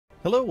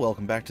Hello,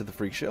 welcome back to the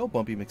Freak Show.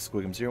 Bumpy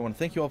McSquigums here. I want to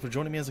thank you all for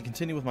joining me as I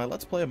continue with my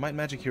Let's Play of Might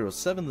Magic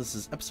Heroes VII. This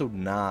is episode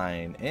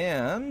 9,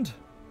 and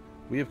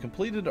we have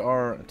completed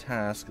our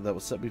task that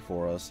was set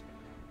before us.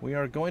 We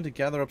are going to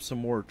gather up some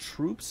more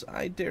troops,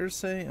 I dare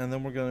say, and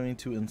then we're going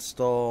to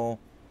install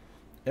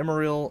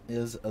Emeril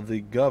as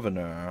the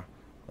governor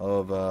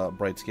of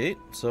Brightsgate.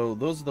 So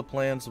those are the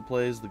plans, the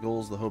plays, the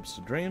goals, the hopes,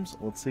 the dreams.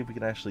 Let's see if we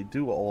can actually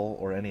do all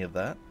or any of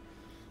that.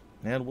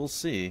 And we'll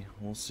see.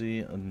 We'll see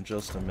in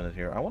just a minute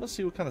here. I want to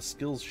see what kind of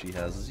skills she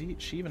has. Does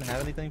she even have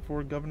anything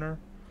for a governor?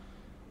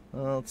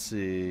 Let's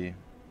see.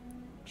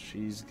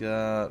 She's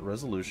got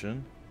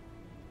resolution.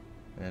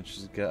 And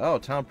she's got... oh,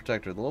 town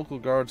protector. The local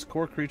guard's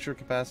core creature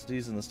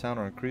capacities in this town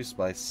are increased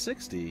by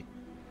 60.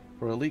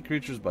 For elite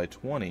creatures by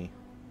 20.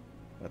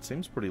 That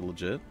seems pretty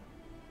legit.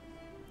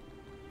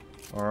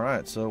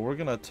 Alright, so we're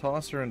going to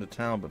toss her into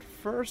town, but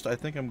first I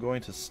think I'm going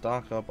to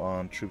stock up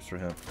on troops for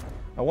him.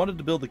 I wanted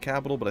to build the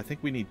capital, but I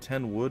think we need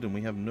 10 wood, and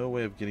we have no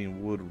way of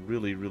getting wood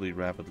really, really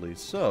rapidly.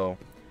 So,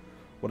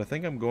 what I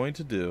think I'm going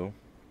to do,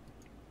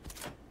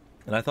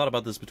 and I thought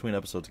about this between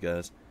episodes,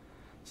 guys,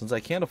 since I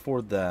can't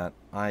afford that,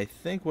 I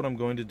think what I'm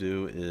going to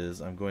do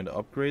is I'm going to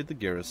upgrade the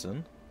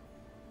garrison.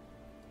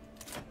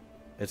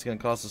 It's going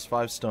to cost us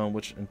 5 stone,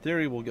 which in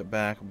theory we'll get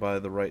back by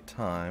the right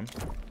time.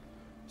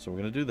 So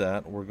we're going to do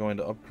that. We're going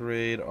to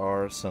upgrade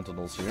our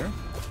sentinels here.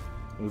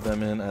 Move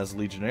them in as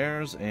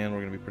legionnaires, and we're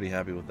going to be pretty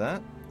happy with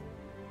that.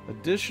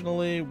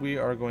 Additionally, we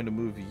are going to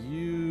move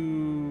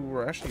you...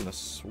 we're actually going to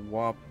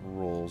swap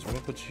roles. We're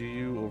going to put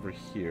you over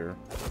here.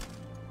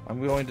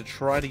 I'm going to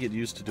try to get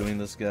used to doing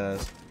this,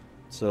 guys.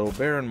 So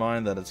bear in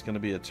mind that it's going to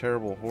be a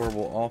terrible,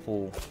 horrible,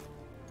 awful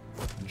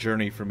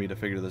journey for me to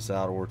figure this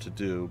out or to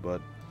do, but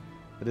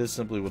it is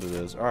simply what it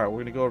is. Alright,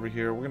 we're going to go over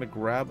here. We're going to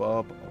grab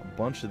up a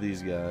bunch of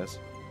these guys.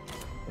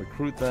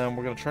 Recruit them.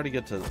 We're going to try to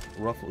get to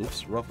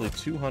roughly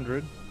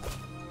 200.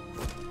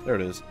 There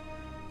it is.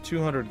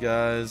 200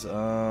 guys.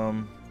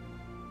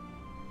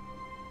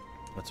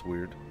 That's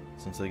weird,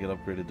 since they get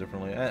upgraded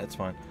differently. It's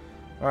fine.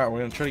 Alright, we're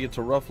going to try to get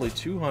to roughly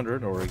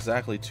 200, or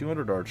exactly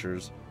 200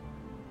 archers.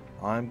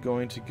 I'm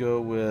going to go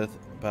with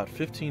about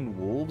 15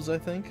 wolves, I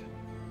think.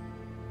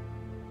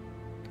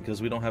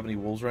 Because we don't have any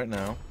wolves right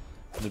now.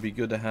 It'd be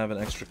good to have an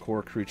extra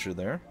core creature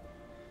there.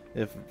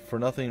 If for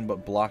nothing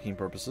but blocking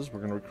purposes, we're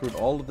going to recruit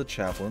all of the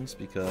chaplains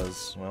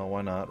because, well,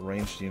 why not?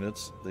 Ranged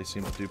units, they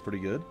seem to do pretty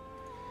good.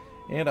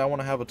 And I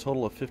want to have a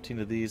total of 15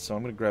 of these, so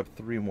I'm going to grab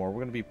 3 more.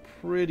 We're going to be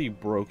pretty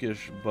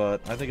brokish,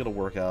 but I think it'll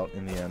work out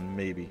in the end,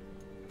 maybe.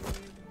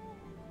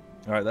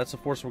 Alright, that's the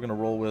force we're going to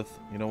roll with.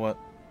 You know what?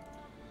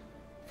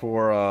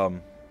 For, I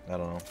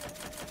don't know.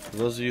 For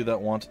those of you that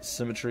want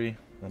symmetry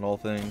in all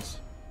things,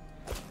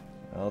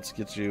 let's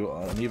get you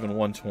an even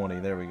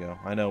 120. There we go.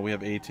 I know, we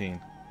have 18.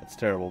 That's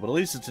terrible, but at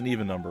least it's an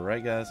even number,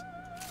 right, guys?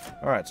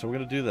 Alright, so we're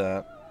going to do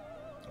that.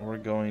 We're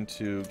going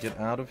to get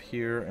out of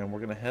here, and we're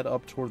going to head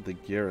up toward the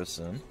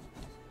garrison.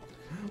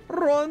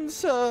 Run,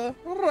 sir!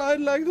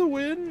 Ride like the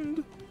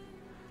wind!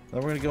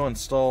 Then we're going to go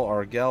install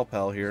our gal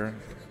pal here,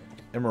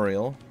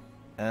 Emeril,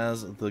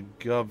 as the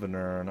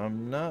governor. And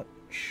I'm not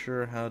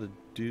sure how to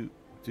do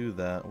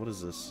that. What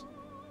is this?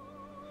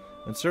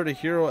 Insert a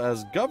hero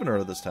as governor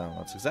of this town.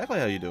 That's exactly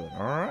how you do it.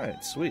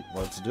 Alright, sweet.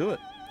 Let's do it.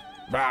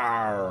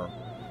 Rawr!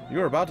 You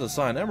are about to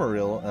assign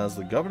Emeril as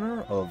the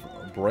governor of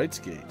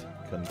Brightsgate.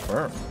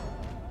 Confirmed.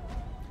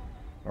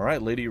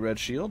 Alright, Lady Red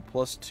Shield,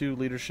 plus 2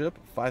 leadership,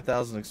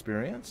 5,000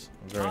 experience.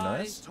 Very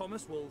nice. I,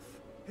 Thomas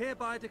Wolfe,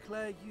 hereby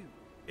declare you,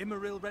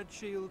 Emeril Red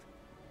Shield,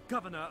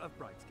 governor of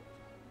Brightsgate.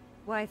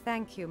 Why,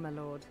 thank you, my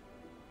lord.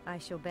 I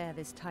shall bear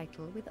this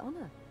title with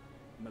honor.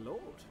 My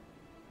lord?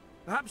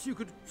 Perhaps you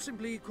could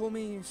simply call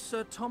me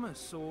Sir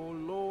Thomas or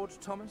Lord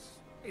Thomas?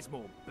 It's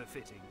more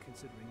befitting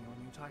considering your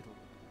new title.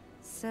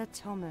 Sir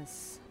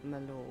Thomas, my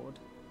lord.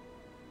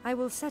 I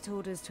will set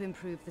orders to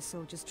improve the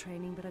soldiers'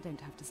 training, but I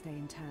don't have to stay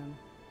in town.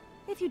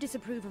 If you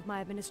disapprove of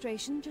my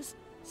administration, just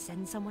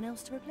send someone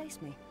else to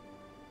replace me.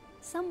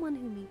 Someone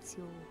who meets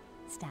your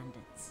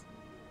standards.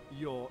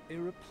 You're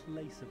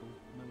irreplaceable,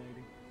 my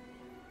lady.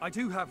 I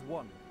do have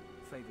one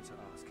favor to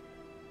ask.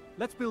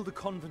 Let's build a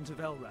convent of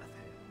Elrath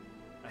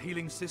here. A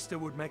healing sister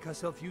would make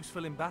herself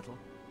useful in battle,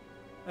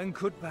 and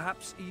could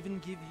perhaps even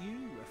give you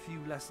a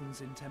few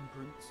lessons in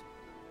temperance.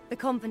 The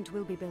convent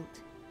will be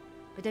built,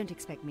 but don't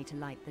expect me to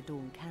light the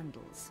dawn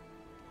candles.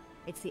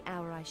 It's the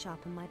hour I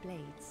sharpen my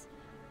blades.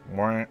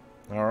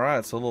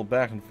 Alright, so a little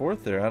back and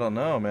forth there. I don't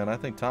know, man. I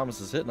think Thomas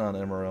is hitting on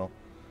Emeril.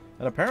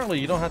 And apparently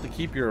you don't have to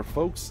keep your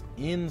folks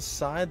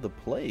inside the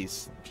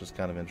place, which is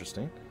kind of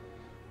interesting.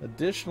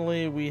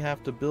 Additionally, we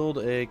have to build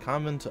a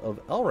convent of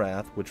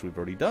Elrath, which we've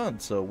already done,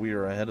 so we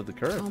are ahead of the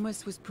curve.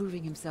 Thomas was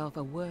proving himself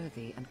a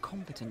worthy and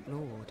competent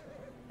lord,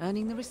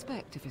 earning the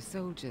respect of his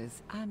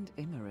soldiers and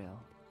Emeril.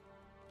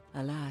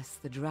 Alas,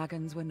 the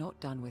dragons were not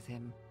done with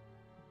him,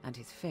 and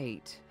his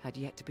fate had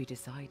yet to be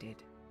decided.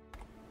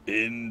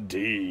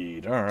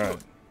 Indeed. Alright.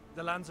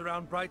 The lands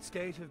around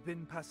Brightsgate have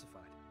been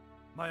pacified.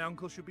 My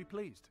uncle should be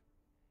pleased.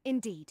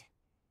 Indeed.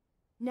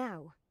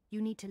 Now, you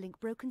need to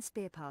link Broken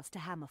Spear Pass to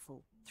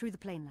Hammerfall, through the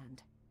Plainland.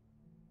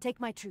 Take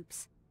my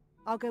troops.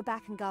 I'll go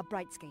back and guard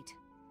Brightsgate.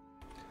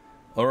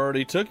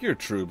 Already took your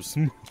troops.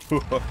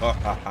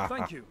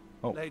 Thank you,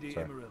 Oh, Lady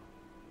sorry. Immeril.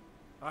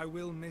 I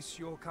will miss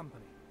your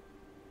company.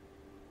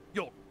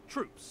 Your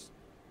troops.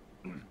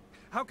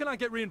 How can I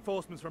get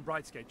reinforcements from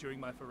Brightsgate during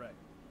my foray?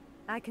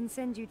 I can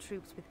send you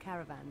troops with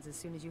caravans as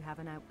soon as you have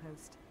an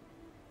outpost.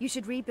 You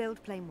should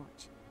rebuild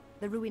Plainwatch,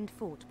 the ruined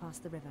fort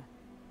past the river.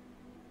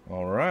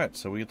 Alright,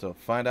 so we get to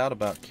find out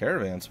about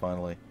caravans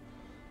finally.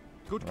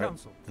 Good Right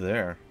counsel.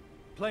 there.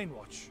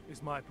 Plainwatch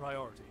is my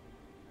priority.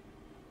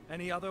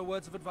 Any other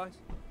words of advice?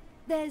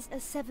 There's a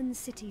 7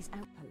 cities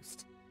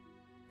outpost,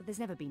 but there's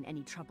never been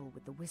any trouble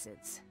with the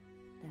wizards.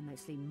 They're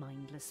mostly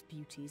mindless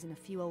beauties and a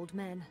few old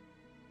men.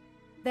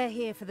 They're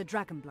here for the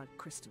Dragonblood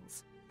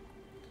crystals.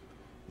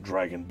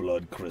 Dragon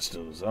blood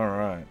crystals.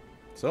 Alright.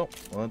 So,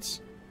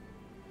 let's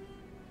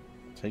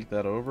take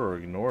that over or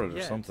ignore it or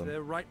Yet, something.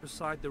 they're right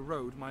beside the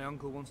road my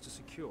uncle wants to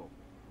secure.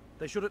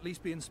 They should at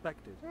least be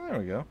inspected. There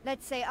we go.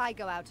 Let's say I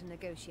go out and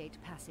negotiate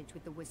passage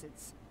with the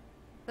wizards.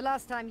 The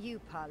last time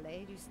you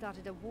parleyed, you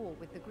started a war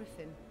with the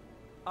Griffin.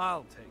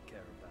 I'll take care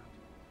of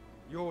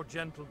that. Your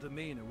gentle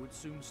demeanor would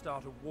soon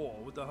start a war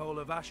with the whole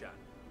of Ashan.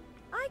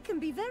 I can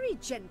be very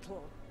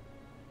gentle.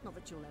 Not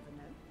that you'll ever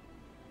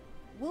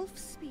know. Wolf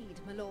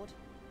speed, my lord.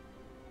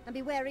 And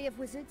be wary of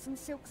wizards and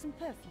silks and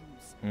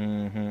perfumes.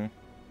 Mm-hmm.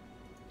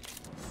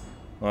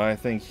 Well, I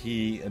think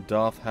he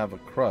doth have a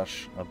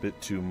crush a bit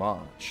too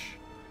much.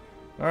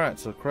 Alright,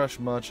 so crush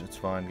much, it's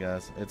fine,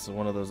 guys. It's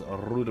one of those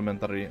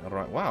rudimentary...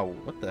 Wow,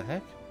 what the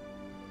heck?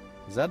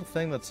 Is that a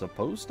thing that's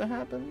supposed to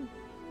happen?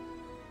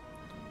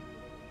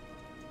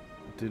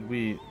 Did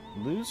we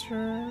lose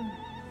her?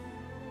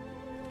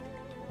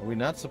 Are we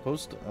not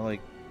supposed to,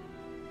 like...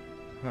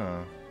 Huh.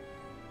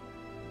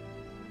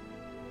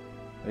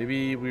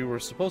 Maybe we were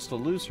supposed to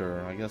lose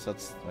her. I guess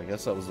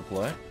that was the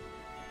play.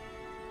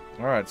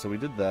 Alright, so we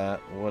did that.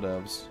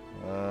 Whatevs.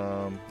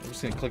 I'm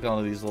just gonna click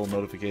on these little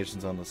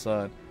notifications on the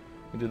side.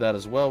 We did that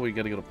as well. We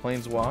gotta go to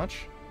Plains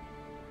Watch.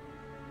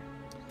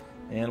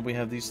 And we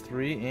have these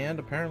 3, and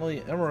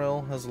apparently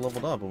Emeril has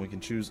leveled up, and we can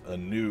choose a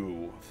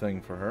new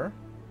thing for her.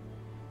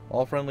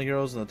 All friendly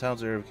heroes in the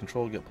town's area of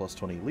control get plus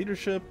 20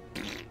 leadership.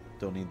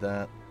 Don't need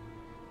that.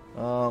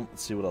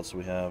 Let's see what else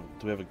we have.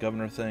 Do we have a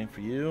governor thing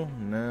for you?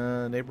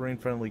 Nah. Neighboring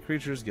friendly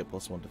creatures get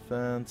plus 1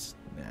 defense.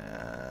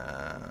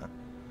 Nah.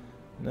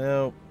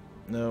 Nope.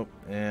 Nope.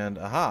 And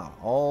aha!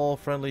 All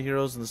friendly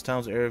heroes in this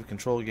town's area of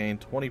control gain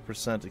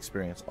 20%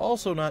 experience.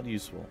 Also not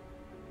useful.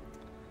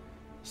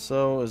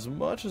 So, as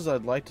much as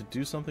I'd like to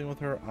do something with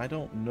her, I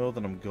don't know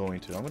that I'm going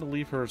to. I'm going to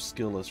leave her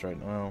skill list right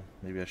now.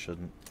 Maybe I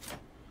shouldn't.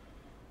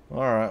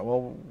 Alright,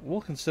 well,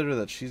 we'll consider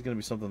that she's going to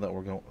be something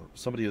that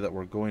somebody that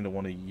we're going to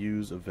want to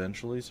use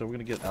eventually, so we're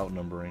going to get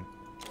outnumbering.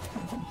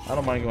 I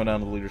don't mind going down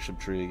to the leadership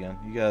tree again.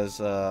 You guys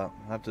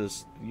have to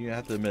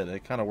admit,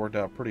 it kind of worked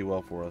out pretty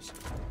well for us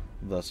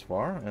thus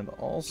far. And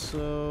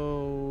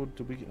also,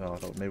 I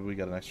thought maybe we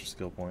got an extra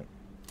skill point.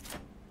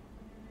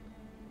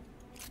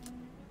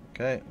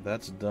 Okay,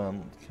 that's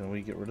done. Can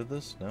we get rid of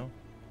this? No?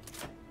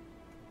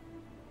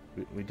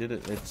 We did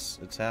it.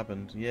 It's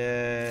happened.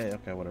 Yay!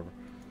 Okay, whatever.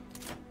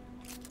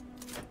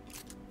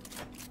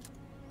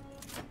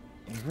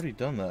 We've already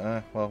done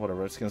that. Well,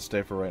 whatever. It's gonna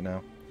stay for right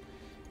now.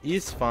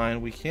 East's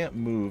fine. We can't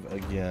move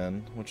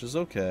again, which is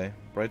okay.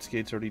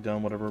 Brightskate's already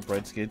done. Whatever.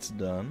 Brightskate's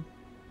done.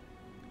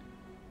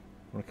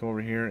 I'm gonna come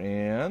over here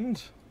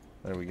and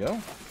there we go.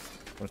 I'm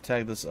gonna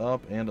tag this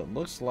up, and it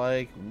looks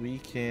like we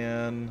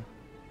can.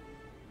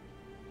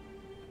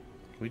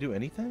 Can we do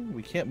anything?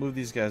 We can't move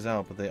these guys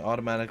out, but they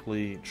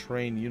automatically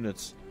train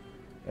units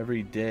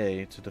every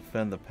day to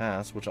defend the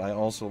pass, which I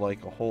also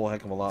like a whole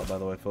heck of a lot, by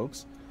the way,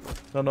 folks.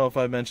 Don't know if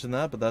I mentioned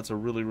that, but that's a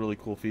really, really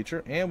cool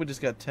feature. And we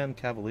just got 10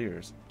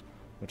 Cavaliers,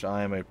 which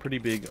I am a pretty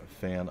big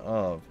fan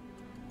of.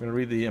 I'm going to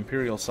read the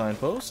Imperial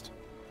Signpost.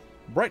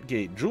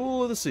 Brightgate,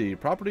 Jewel of the Sea,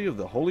 property of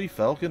the Holy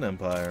Falcon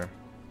Empire.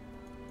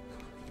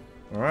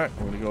 Alright,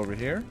 we're going to go over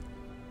here.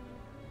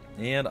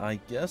 And I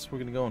guess we're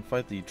going to go and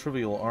fight the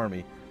Trivial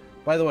Army.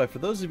 By the way, for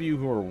those of you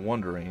who are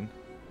wondering,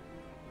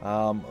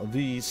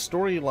 the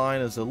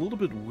storyline is a little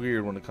bit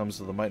weird when it comes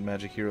to the Might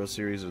Magic Heroes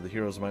series, or the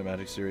Heroes of Might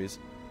Magic series.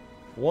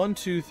 1,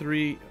 2,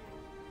 3,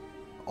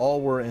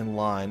 all were in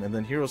line, and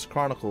then Heroes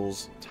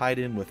Chronicles tied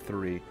in with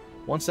 3.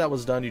 Once that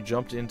was done, you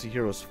jumped into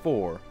Heroes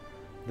 4.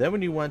 Then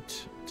when you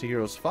went to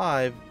Heroes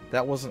 5,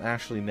 that wasn't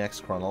actually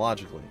next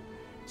chronologically.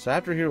 So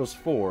after Heroes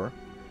 4,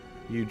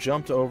 you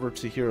jumped over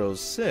to Heroes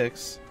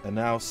 6, and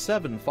now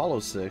 7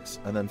 follows 6,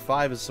 and then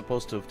 5 is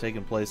supposed to have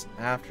taken place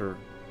after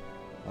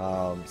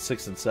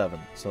 6 and 7.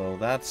 So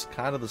that's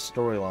kind of the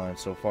storyline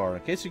so far.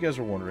 In case you guys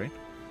are wondering,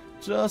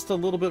 just a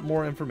little bit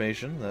more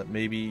information that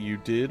maybe you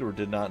did or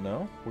did not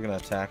know. We're going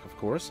to attack, of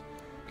course,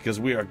 because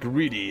we are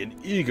greedy and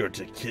eager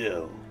to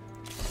kill.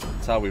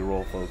 That's how we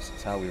roll, folks.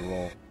 That's how we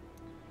roll.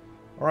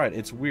 Alright,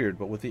 it's weird,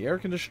 but with the air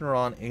conditioner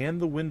on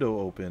and the window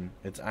open,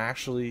 it's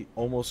actually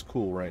almost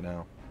cool right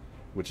now,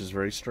 which is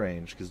very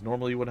strange, because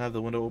normally you would have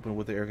the window open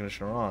with the air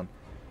conditioner on.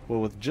 Well,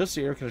 with just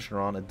the air conditioner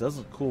on, it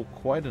doesn't cool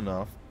quite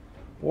enough,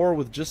 or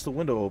with just the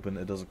window open,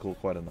 it doesn't cool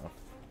quite enough.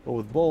 But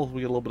with both,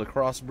 we get a little bit of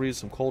cross breeze,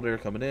 some cold air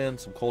coming in,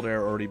 some cold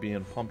air already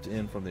being pumped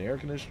in from the air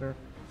conditioner.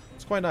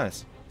 It's quite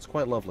nice. It's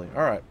quite lovely.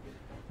 Alright,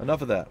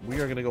 enough of that. We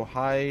are going to go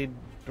hide.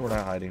 We're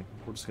not hiding.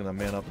 We're just going to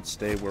man up and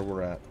stay where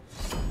we're at.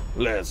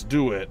 Let's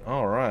do it.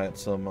 Alright,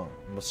 some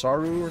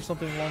Masaru or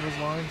something along those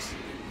lines.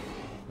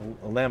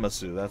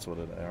 Lamasu, that's what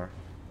it are.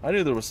 I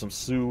knew there was some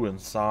Su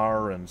and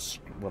Sar and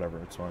whatever.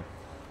 It's fine.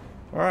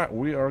 Alright,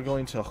 we are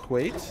going to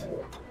wait.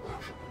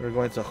 We're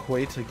going to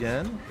wait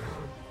again.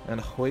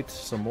 And wait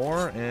some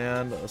more,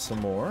 and some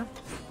more.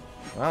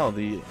 Wow,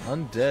 the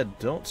undead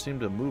don't seem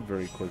to move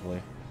very quickly.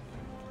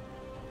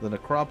 The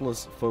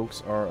Necropolis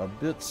folks are a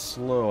bit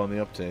slow on the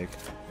uptake.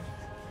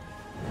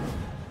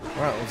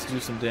 Alright, let's do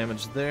some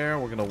damage there.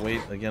 We're going to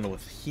wait again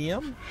with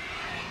him.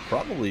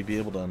 Probably be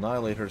able to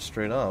annihilate her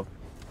straight up.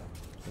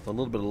 With a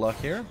little bit of luck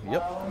here.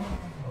 Yep.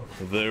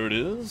 There it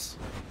is.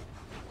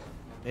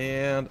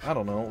 And, I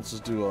don't know, let's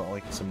just do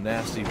like some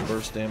nasty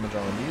burst damage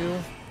on you.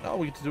 Oh,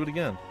 we get to do it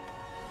again.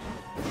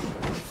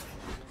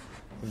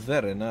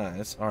 Very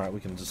nice. Alright, we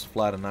can just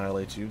flat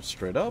annihilate you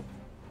straight up.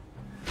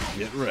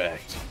 Get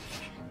wrecked.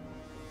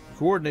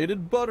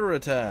 Coordinated butter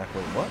attack.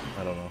 Wait, what?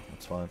 I don't know.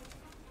 That's fine.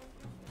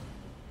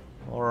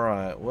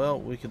 Alright, well,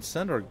 we can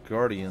send our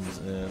guardians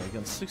in.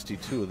 Again,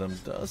 62 of them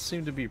does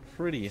seem to be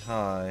pretty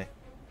high.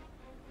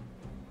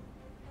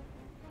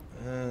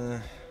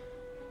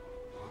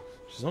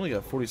 She's only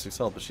got 46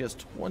 health, but she has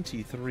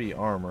 23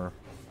 armor.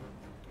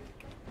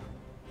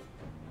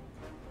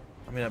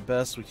 I mean, at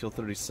best, we kill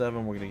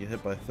 37. We're going to get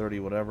hit by 30,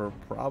 whatever.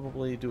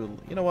 Probably do it.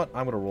 You know what?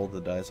 I'm going to roll the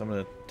dice. I'm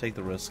going to take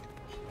the risk.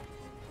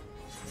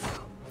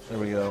 There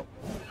we go.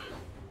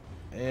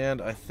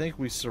 And I think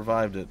we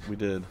survived it. We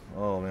did.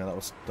 Oh, man,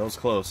 that was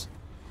close.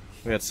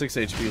 We had 6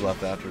 HP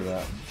left after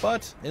that.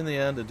 But, in the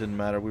end, it didn't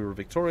matter. We were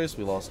victorious.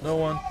 We lost no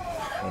one.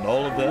 And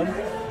all of them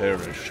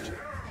perished.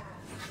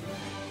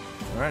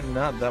 Alright,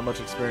 not that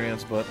much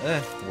experience, but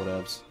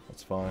whatevs.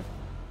 That's fine.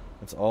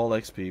 It's all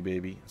XP,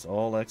 baby. It's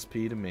all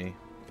XP to me.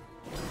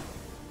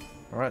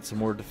 Alright, some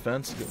more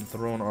defense getting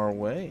thrown our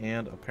way,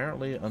 and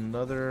apparently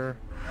another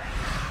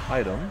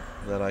item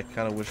that I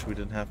kind of wish we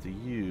didn't have to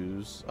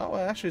use. Oh,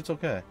 actually, it's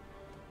okay.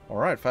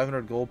 Alright,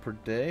 500 gold per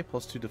day,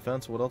 plus 2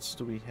 defense. What else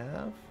do we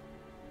have?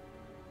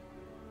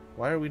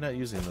 Why are we not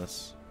using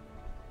this?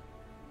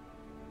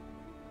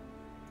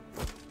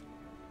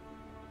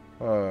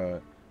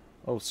 Alright.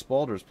 Oh,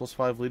 Spalders, plus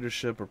 5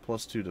 leadership or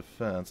plus 2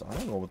 defense.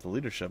 I'm going with the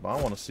leadership.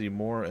 I want to see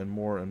more and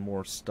more and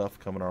more stuff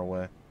coming our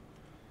way.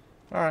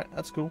 Alright,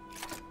 that's cool.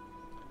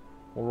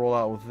 We'll roll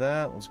out with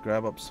that. Let's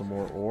grab up some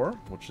more ore,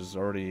 which is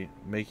already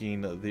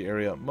making the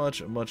area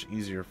much, much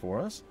easier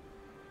for us.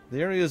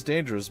 The area is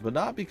dangerous, but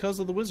not because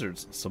of the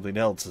wizards. Something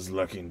else is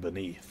lurking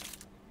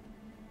beneath.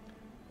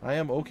 I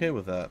am okay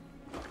with that.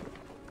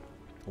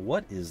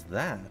 What is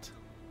that?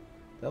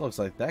 That looks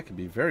like that could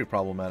be very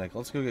problematic.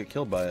 Let's go get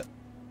killed by it.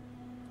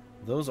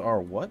 Those are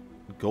what?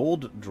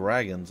 Gold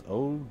dragons.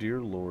 Oh, dear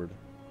lord.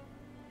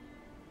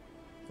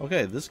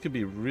 Okay, this could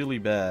be really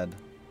bad.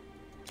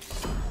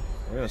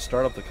 We're going to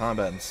start up the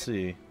combat and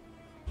see.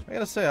 I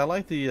gotta say, I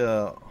like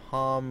the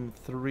Hom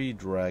 3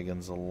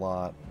 dragons a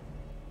lot.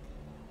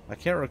 I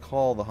can't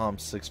recall the Hom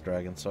 6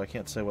 dragons, so I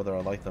can't say whether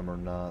I like them or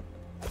not.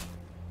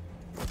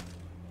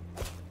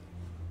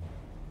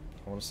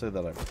 I want to say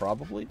that I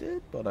probably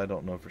did, but I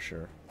don't know for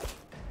sure.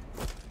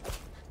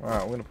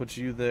 Alright, we're going to put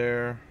you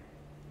there.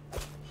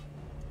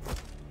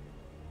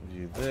 Move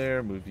you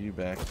there, move you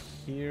back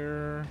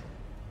here.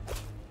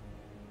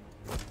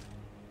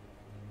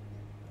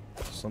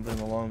 Something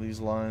along these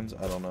lines,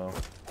 I don't know.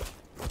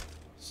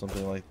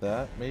 Something like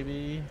that,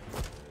 maybe?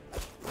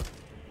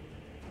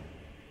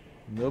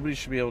 Nobody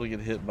should be able to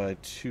get hit by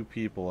 2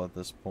 people at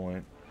this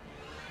point.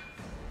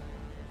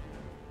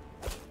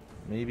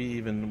 Maybe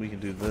even we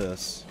can do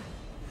this.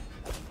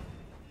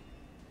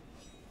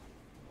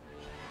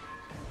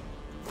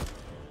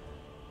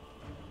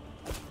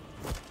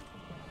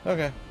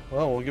 Okay,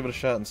 well, we'll give it a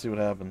shot and see what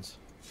happens.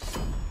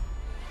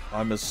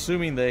 I'm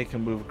assuming they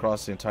can move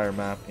across the entire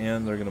map,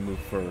 and they're going to move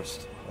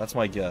first. That's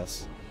my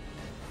guess.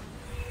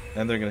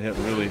 And they're going to hit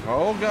really...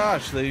 Oh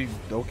gosh, they...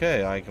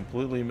 Okay, I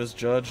completely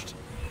misjudged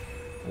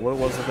what it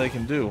was that they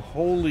can do.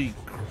 Holy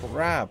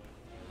crap.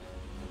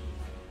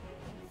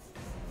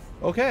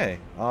 Okay,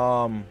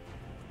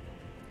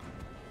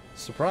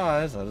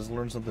 surprise, I just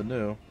learned something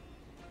new.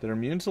 They're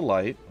immune to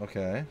light,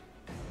 okay.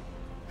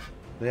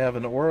 They have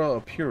an aura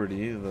of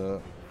purity.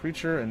 The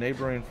creature and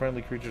neighboring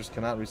friendly creatures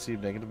cannot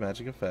receive negative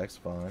magic effects,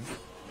 fine.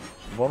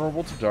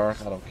 Vulnerable to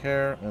dark, I don't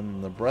care.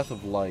 And the breath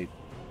of light.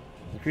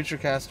 The creature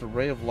casts a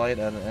ray of light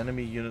at an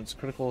enemy unit's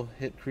critical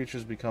hit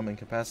creatures become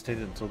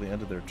incapacitated until the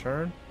end of their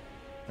turn.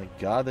 Thank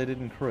God they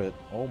didn't crit.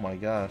 Oh my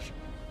gosh.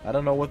 I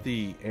don't know what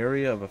the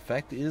area of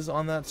effect is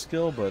on that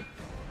skill, but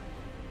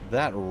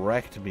that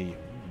wrecked me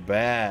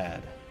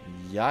bad.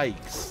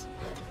 Yikes.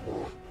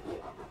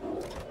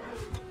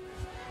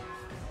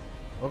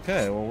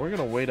 Okay, well, we're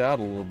gonna wait out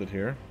a little bit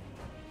here.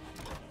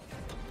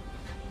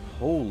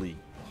 Holy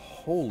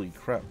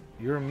crap.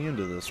 You're immune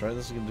to this, right?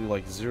 This is gonna do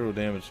like 0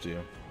 damage to you.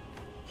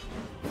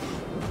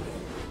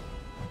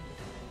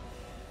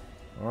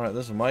 Alright,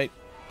 this might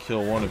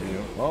kill one of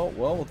you. Oh,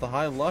 well, with the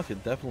high luck,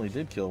 it definitely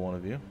did kill one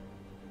of you.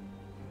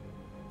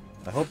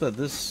 I hope that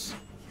this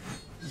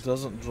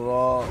doesn't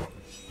draw...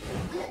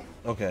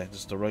 Okay,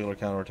 just a regular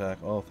counterattack.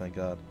 Oh, thank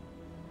God.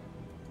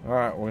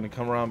 Alright, we're going to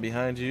come around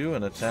behind you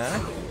and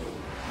attack.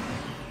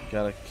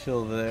 Got a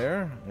kill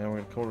there. And we're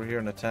going to come over here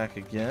and attack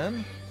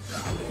again.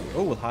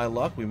 Oh, with high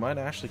luck, we might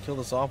actually kill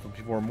this off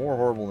before more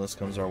horribleness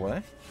comes our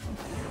way.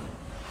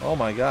 Oh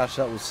my gosh,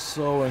 that was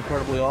so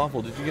incredibly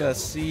awful. Did you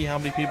guys see how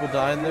many people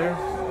died there?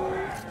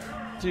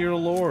 Dear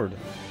Lord.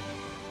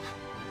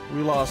 We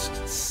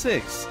lost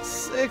six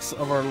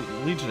of our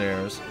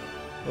legionnaires.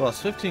 We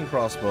lost 15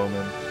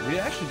 crossbowmen. We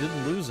actually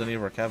didn't lose any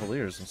of our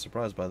cavaliers. I'm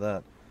surprised by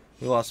that.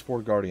 We lost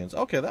 4 guardians.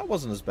 Okay, that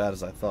wasn't as bad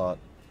as I thought.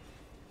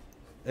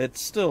 It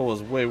still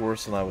was way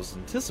worse than I was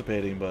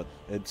anticipating, but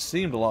it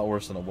seemed a lot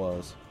worse than it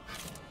was.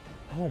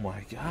 Oh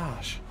my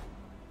gosh.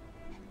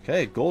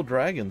 Okay, gold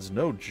dragons,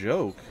 no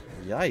joke.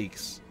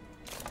 Yikes.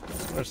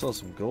 Get ourselves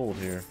some gold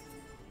here.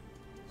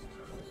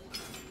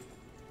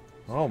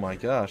 Oh my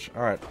gosh.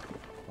 Alright.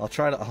 I'll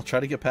try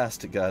to get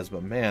past it, guys,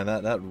 but man,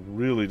 that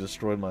really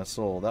destroyed my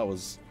soul. That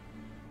was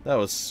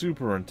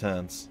super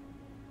intense.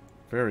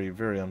 Very,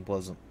 very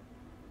unpleasant.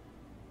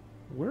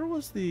 Where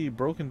was the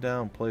broken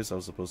down place I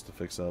was supposed to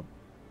fix up?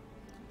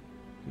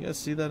 You guys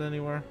see that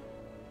anywhere?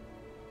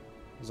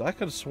 Because I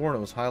could have sworn it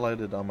was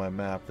highlighted on my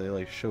map. They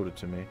like showed it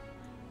to me.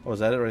 Oh, is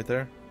that it right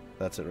there?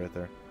 That's it right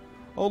there.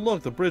 Oh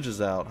look, the bridge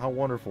is out. How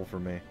wonderful for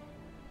me.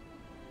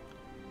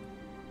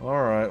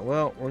 Alright,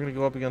 well, we're going to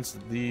go up against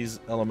these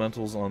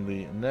elementals on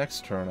the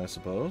next turn, I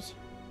suppose.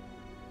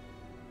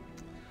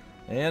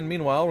 And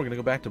meanwhile, we're going to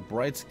go back to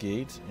Bright's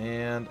Gate,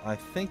 and I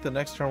think the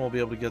next turn we'll be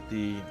able to get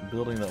the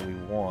building that we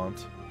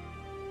want.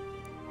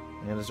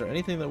 And is there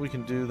anything that we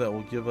can do that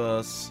will give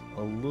us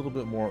a little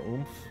bit more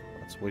oomph?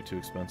 That's way too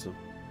expensive.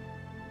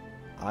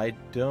 I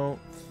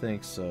don't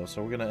think so.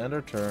 So we're going to end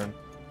our turn.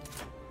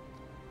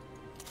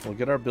 We'll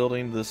get our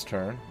building this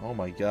turn. Oh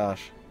my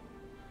gosh.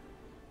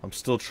 I'm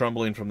still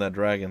trembling from that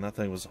dragon. That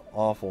thing was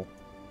awful.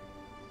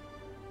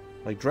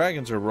 Like,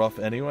 dragons are rough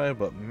anyway,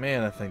 but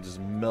man, that thing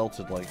just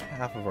melted like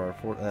half of our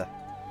fort.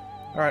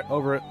 Alright,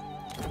 over it.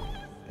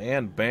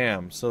 And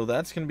bam. So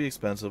that's going to be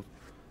expensive.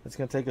 It's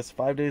going to take us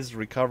 5 days to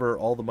recover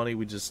all the money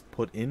we just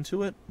put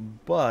into it,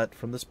 but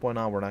from this point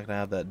on, we're not going to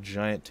have that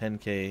giant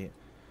 10k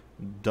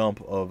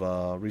dump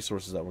of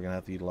resources that we're going to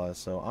have to utilize,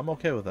 so I'm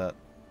okay with that.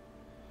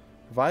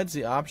 Provides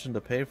the option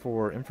to pay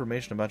for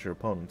information about your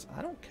opponents.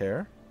 I don't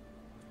care.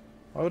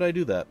 Why would I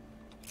do that?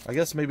 I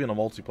guess maybe in a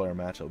multiplayer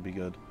match that would be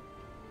good.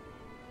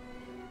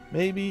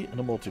 Maybe in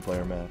a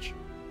multiplayer match.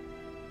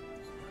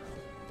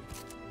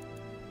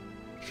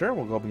 Sure,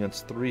 we'll go up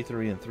against 3,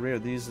 3, and 3. Are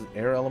these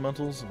air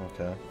elementals?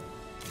 Okay.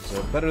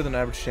 So better than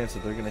average chance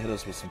that they're going to hit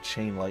us with some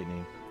chain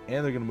lightning.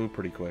 And they're going to move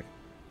pretty quick.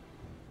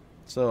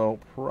 So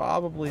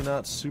probably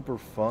not super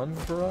fun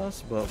for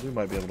us, but we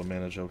might be able to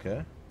manage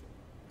okay.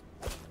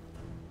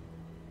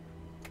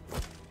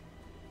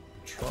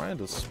 Trying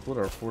to split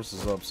our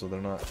forces up so they're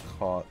not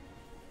caught.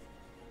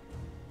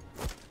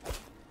 Let's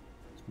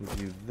move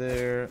you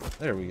there.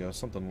 There we go.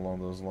 Something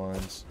along those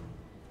lines.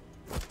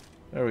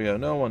 There we go.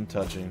 No one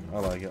touching. I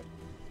like it.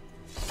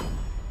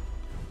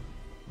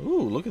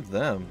 Ooh, look at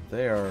them.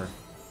 They are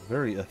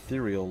very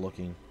ethereal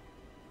looking.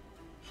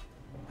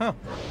 Huh.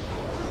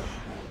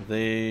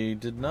 They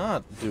did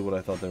not do what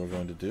I thought they were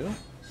going to do.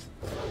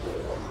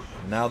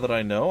 Now that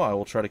I know, I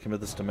will try to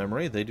commit this to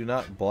memory. They do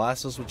not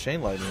blast us with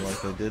chain lightning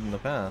like they did in the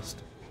past.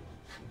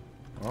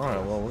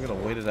 Alright, well, we're going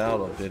to wait it out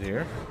a bit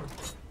here.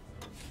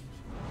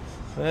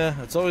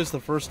 It's always the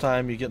first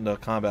time you get into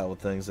combat with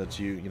things that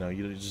you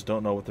just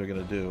don't know what they're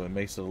going to do. It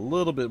makes it a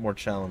little bit more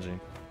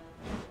challenging.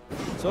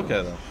 It's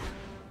okay, though.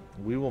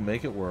 We will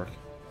make it work.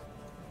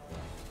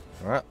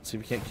 Alright, see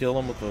if we can't kill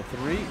them with the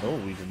 3. Oh,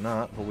 we did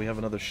not, but we have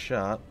another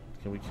shot.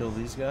 Can we kill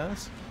these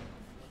guys?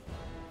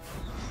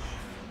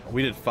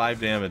 We did 5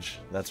 damage.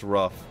 That's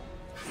rough.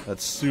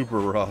 That's super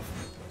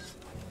rough.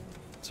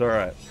 It's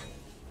alright.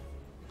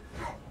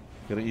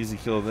 Got an easy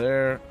kill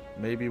there.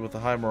 Maybe with the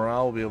high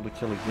morale we'll be able to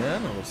kill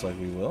again. It looks like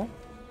we will.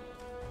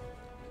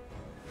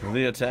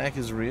 The attack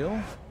is real.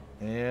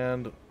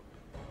 And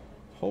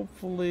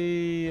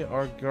hopefully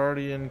our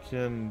guardian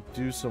can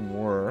do some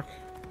work.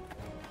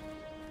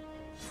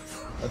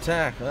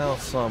 Attack. Well,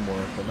 some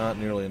work, but not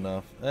nearly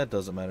enough. That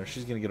doesn't matter.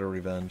 She's going to get her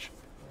revenge.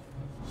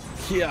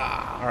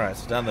 Yeah! Alright,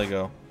 so down they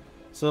go.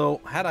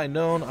 So, had I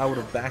known, I would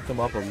have backed them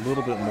up a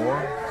little bit more.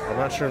 I'm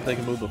not sure if they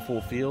can move the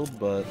full field,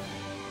 but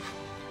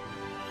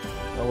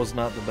that was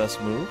not the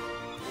best move.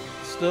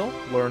 Still,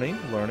 learning.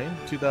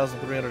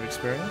 2,300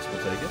 experience,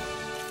 we'll take it.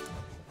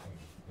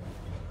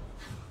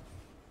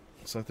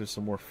 Looks like there's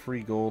some more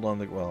free gold on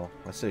the... Well,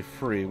 I say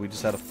free, we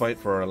just had to fight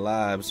for our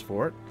lives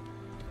for it.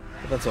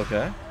 But that's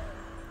okay.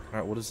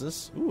 Alright, what is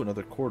this? Ooh,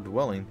 another core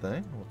dwelling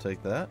thing. We'll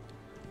take that.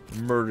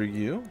 Murder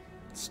you.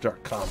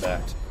 Start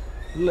combat.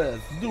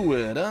 Let's do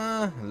it,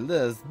 huh?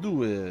 Let's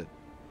do it.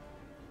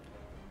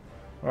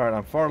 Alright,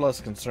 I'm far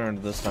less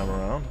concerned this time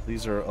around.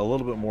 These are a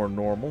little bit more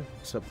normal,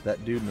 except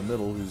that dude in the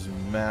middle who's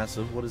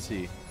massive. What is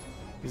he?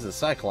 He's a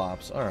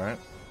Cyclops. Alright.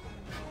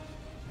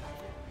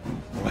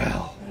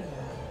 Well.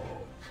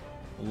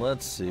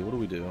 Let's see. What do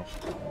we do?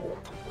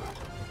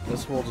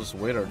 Guess we'll just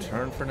wait our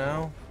turn for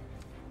now.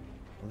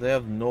 They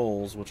have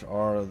gnolls, which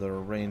are their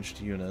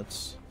ranged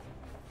units.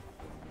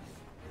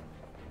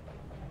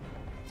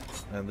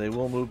 And they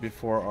will move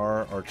before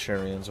our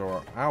Archerians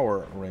or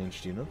our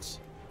ranged units.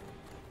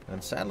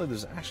 And sadly,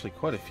 there's actually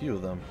quite a few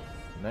of them.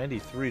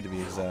 93 to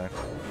be exact.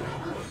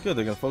 Good,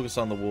 they're going to focus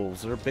on the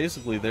wolves. They're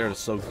basically there to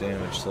soak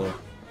damage, so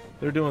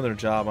they're doing their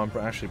job. I'm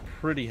actually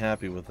pretty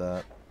happy with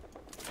that.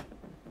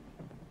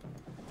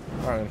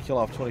 Alright, I'm going to kill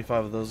off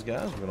 25 of those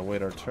guys. We're going to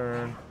wait our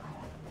turn.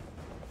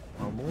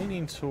 I'm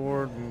leaning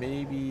toward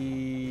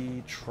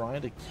maybe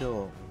trying to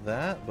kill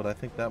that, but I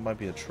think that might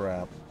be a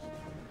trap.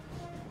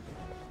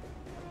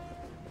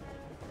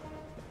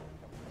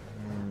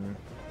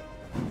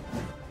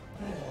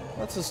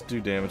 Let's just do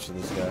damage to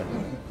this guy.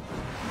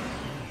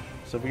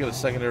 So if we get a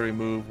secondary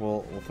move,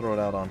 we'll throw it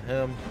out on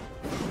him.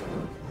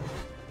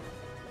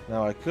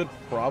 Now I could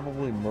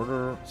probably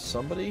murder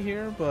somebody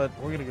here, but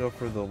we're going to go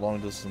for the long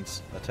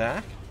distance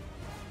attack.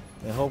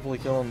 And hopefully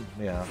kill him,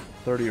 yeah,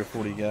 30 or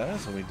 40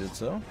 guys, and we did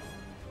so.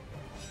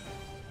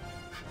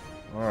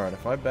 Alright,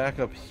 if I back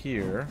up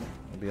here,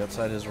 I'll be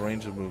outside his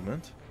range of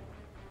movement.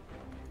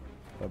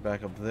 If I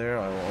back up there,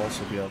 I will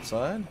also be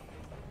outside.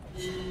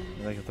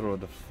 And I can throw a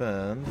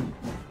defend.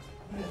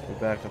 If we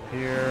back up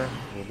here,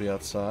 we'll be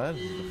outside.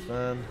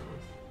 Defend.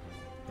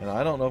 And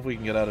I don't know if we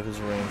can get out of his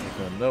range with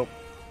him. Nope.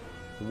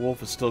 The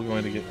wolf is still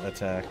going to get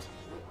attacked.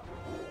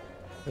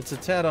 It's a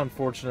tad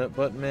unfortunate,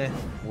 but meh,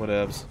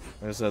 whatevs.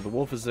 Like I said, the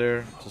wolf is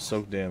there to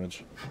soak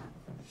damage.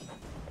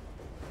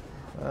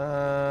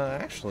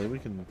 Actually, we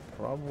can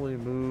probably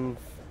move...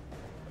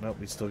 Nope,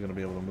 he's still going to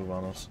be able to move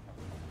on us.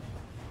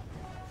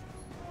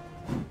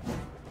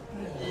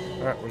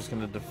 Alright, we're just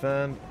going to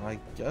defend. I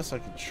guess I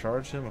could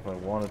charge him if I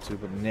wanted to,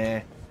 but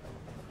nah.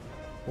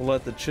 We'll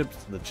let the ships...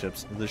 No,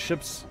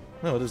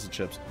 it is the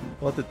chips.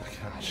 We'll let the...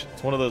 Gosh,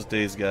 it's one of those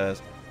days,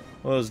 guys.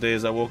 One of those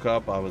days I woke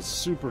up, I was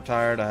super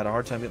tired, I had a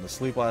hard time getting to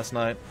sleep last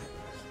night.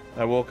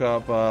 I woke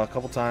up a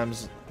couple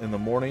times in the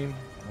morning,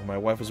 and my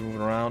wife was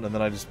moving around, and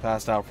then I just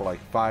passed out for like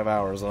 5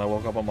 hours, and I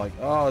woke up, I'm like,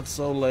 oh, it's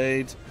so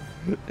late.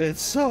 It's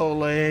so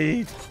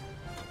late.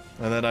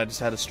 And then I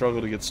just had to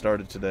struggle to get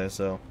started today,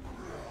 so...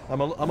 I'm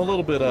a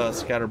little bit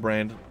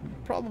scatterbrained,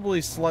 probably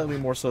slightly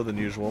more so than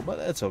usual, but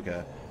it's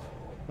okay.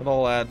 It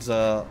all adds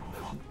a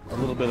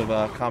little bit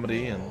of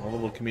comedy and a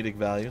little comedic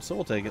value, so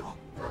we'll take it.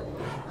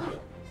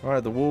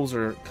 Alright, the wolves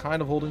are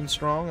kind of holding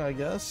strong, I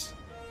guess.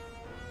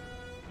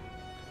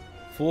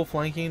 Full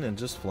flanking and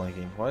just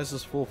flanking. Why is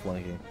this full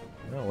flanking?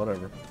 Oh,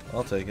 whatever.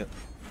 I'll take it.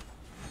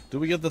 Do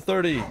we get the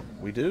 30?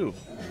 We do.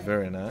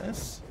 Very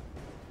nice.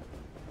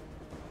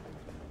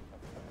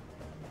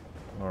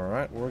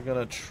 Alright, we're going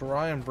to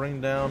try and bring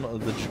down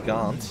the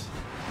Gigant.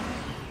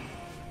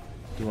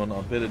 Doing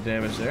a bit of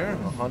damage there.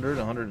 100,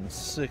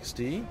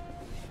 160.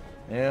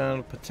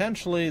 And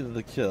potentially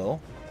the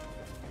kill.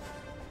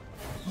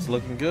 It's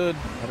looking good.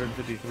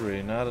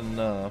 153. Not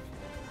enough.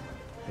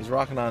 He's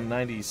rocking on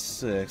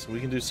 96. We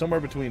can do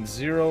somewhere between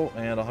 0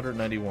 and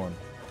 191.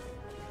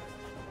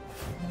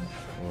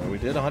 Well, we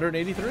did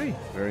 183.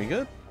 Very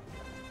good.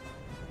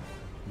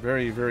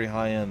 Very, very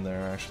high end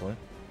there, actually.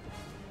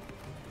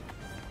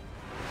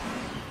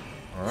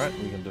 Alright,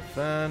 we can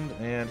defend,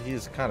 and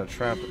he's kind of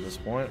trapped at this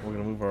point. We're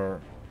going to move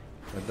our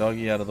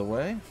doggy out of the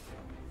way.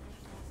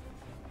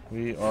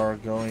 We are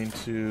going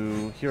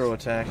to hero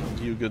attack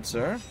you, good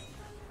sir.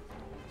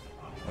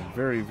 I'm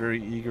very,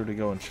 very eager to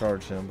go and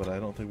charge him, but I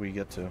don't think we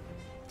get to.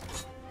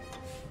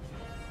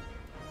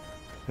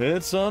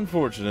 It's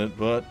unfortunate,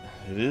 but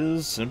it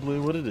is simply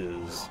what it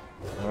is.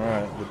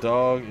 Alright, the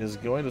dog is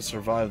going to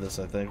survive this,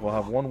 I think. We'll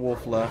have one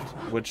wolf left,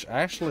 which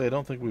actually I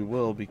don't think we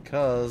will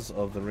because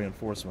of the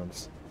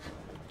reinforcements.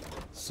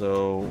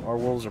 So, our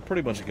wolves are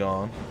pretty much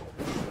gone.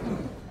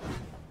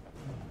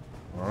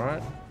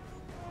 Alright.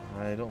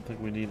 I don't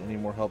think we need any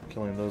more help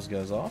killing those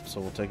guys off,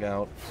 so we'll take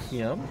out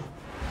him.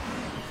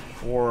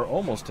 Or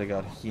almost take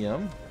out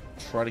him.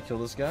 Try to kill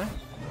this guy.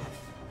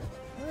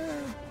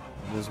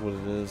 It is what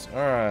it is.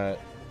 Alright.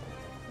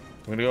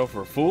 We're gonna go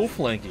for full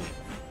flanking.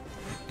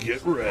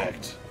 Get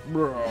wrecked.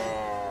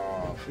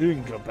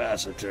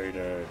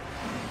 Incapacitated.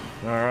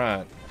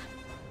 Alright.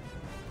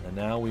 And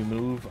now we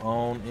move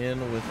on in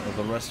with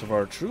the rest of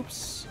our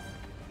troops.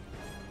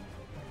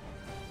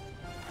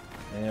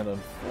 And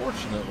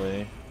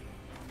unfortunately,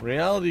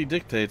 reality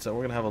dictates that we're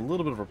going to have a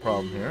little bit of a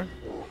problem here.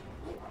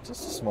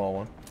 Just a small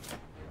one.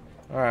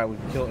 Alright, we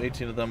can kill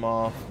 18 of them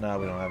off. Now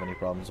we don't have any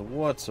problems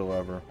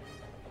whatsoever.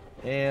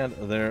 And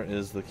there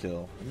is the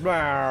kill.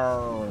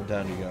 And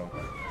down you go.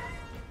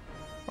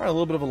 Alright, a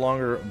little bit of a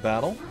longer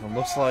battle. It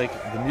looks like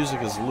the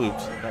music is looped.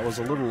 That was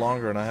a little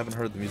longer, and I haven't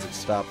heard the music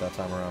stop that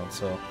time around,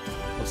 so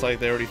looks like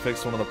they already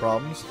fixed one of the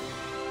problems.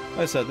 Like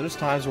I said, there's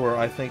times where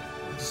I think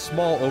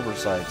small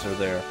oversights are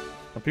there.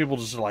 And people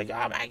just are like,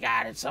 oh my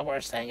god, it's the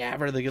worst thing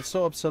ever. They get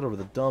so upset over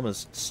the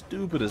dumbest,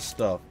 stupidest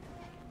stuff.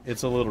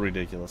 It's a little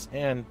ridiculous.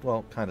 And,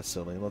 well, kind of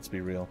silly, let's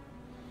be real.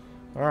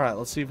 Alright,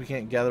 let's see if we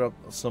can't gather up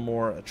some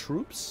more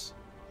troops.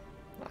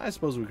 I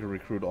suppose we could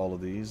recruit all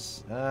of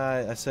these.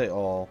 I say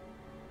all.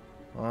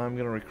 I'm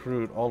going to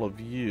recruit all of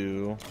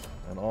you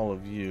and all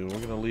of you. We're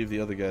going to leave the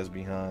other guys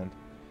behind.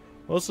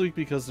 Mostly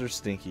because they're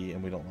stinky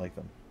and we don't like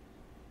them.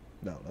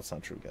 No, that's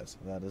not true, guys.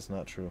 That is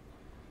not true.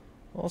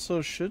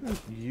 Also, shouldn't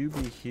you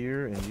be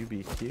here and you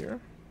be here?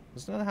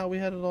 Isn't that how we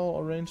had it all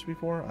arranged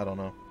before? I don't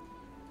know.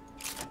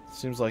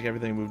 Seems like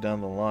everything moved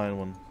down the line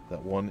when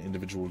that one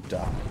individual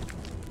died.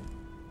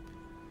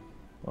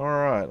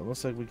 Alright, it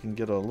looks like we can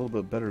get a little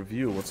bit better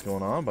view of what's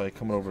going on by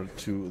coming over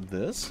to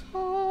this.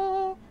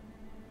 Alright,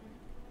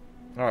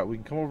 we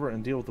can come over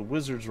and deal with the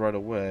wizards right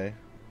away,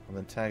 and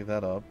then tag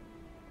that up.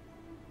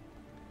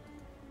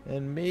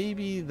 And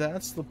maybe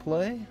that's the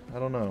play? I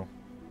don't know.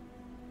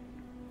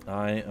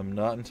 I am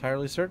not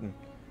entirely certain.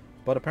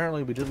 But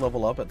apparently we did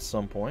level up at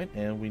some point,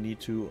 and we need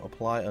to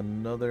apply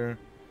another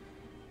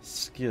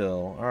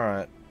skill.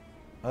 Alright,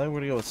 I think we're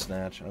going to go with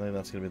Snatch. I think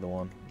that's going to be the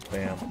one.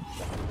 Bam.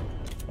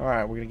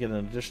 Alright, we're going to get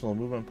an additional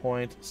movement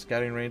point.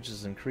 Scouting range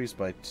is increased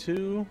by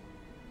 2.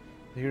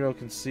 The hero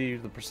can see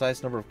the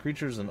precise number of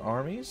creatures and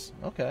armies.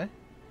 Okay.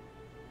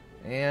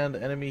 And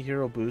enemy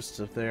hero boosts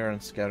if they are in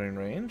scouting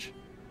range.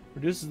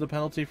 Reduces the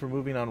penalty for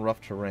moving on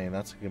rough terrain.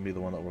 That's going to be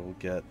the one that we'll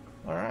get.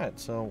 Alright,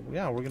 so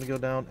yeah, we're going to go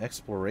down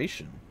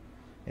exploration.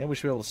 And we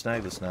should be able to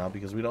snag this now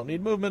because we don't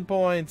need movement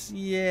points.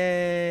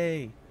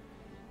 Yay!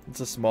 It's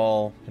a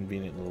small,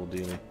 convenient little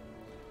dealie.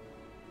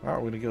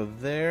 Alright, we're going to go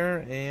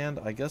there, and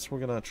I guess we're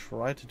going to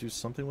try to do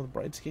something with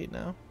Brightsgate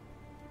now.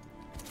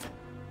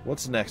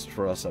 What's next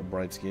for us at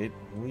Brightsgate?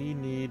 We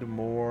need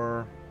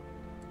more...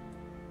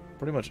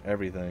 pretty much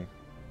everything.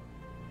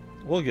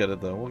 We'll get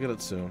it, though. We'll get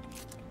it soon.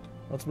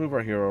 Let's move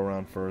our hero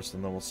around first,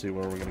 and then we'll see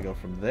where we're going to go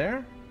from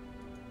there.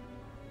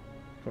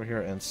 Go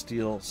here and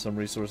steal some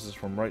resources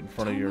from right in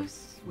front of your...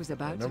 Thomas was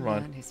about to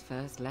learn his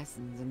first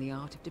lessons in the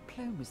art of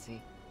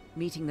diplomacy,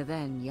 meeting the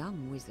then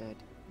young wizard,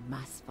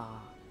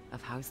 Masvar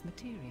of House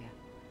Materia.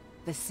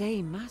 The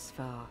same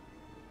Masvar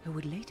who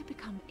would later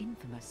become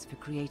infamous for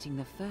creating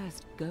the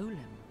first golem,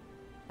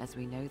 as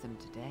we know them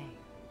today.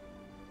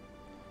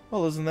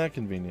 Well, isn't that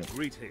convenient?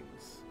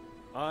 Greetings.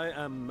 I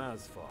am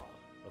Masvar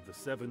of the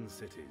 7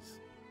 cities,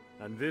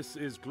 and this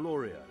is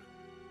Gloria,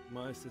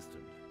 my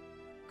assistant.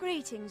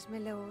 Greetings, my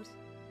lord.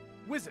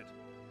 Wizard,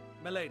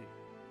 milady.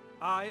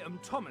 I am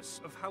Thomas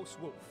of House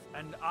Wolf,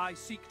 and I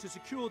seek to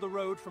secure the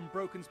road from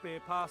Broken Spear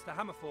Pass to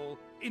Hammerfall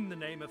in the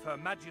name of Her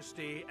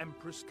Majesty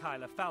Empress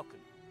Kyla Falcon.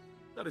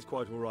 That is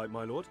quite all right,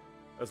 my lord,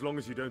 as long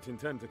as you don't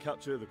intend to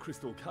capture the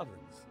Crystal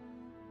Caverns.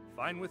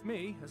 Fine with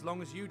me, as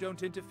long as you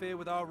don't interfere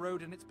with our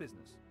road and its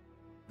business.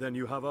 Then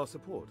you have our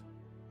support.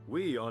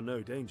 We are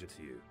no danger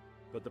to you,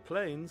 but the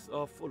plains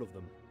are full of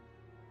them.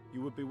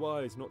 You would be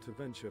wise not to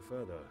venture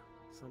further.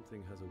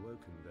 Something has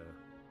awoken there.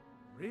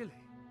 Really?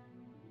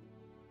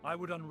 I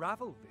would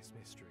unravel this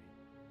mystery,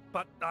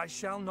 but I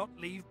shall not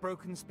leave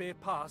Broken Spear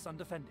Pass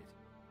undefended.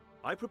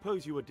 I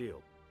propose you a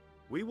deal.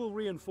 We will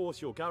reinforce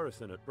your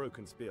garrison at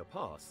Broken Spear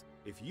Pass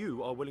if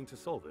you are willing to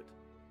solve it.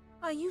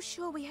 Are you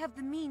sure we have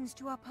the means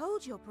to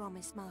uphold your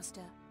promise,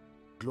 Master?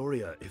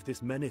 Gloria, if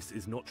this menace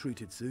is not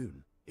treated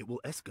soon, it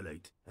will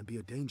escalate and be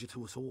a danger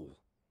to us all.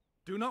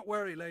 Do not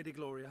worry, Lady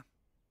Gloria.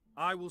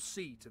 I will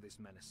see to this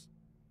menace.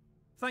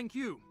 Thank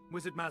you,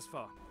 Wizard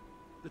Masvar.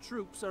 The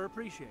troops are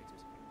appreciated.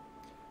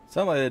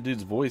 Sounded like that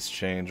dude's voice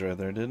changed right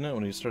there, didn't it?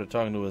 When he started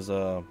talking to his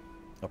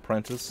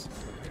apprentice.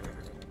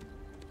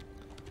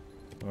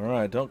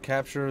 Alright, don't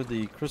capture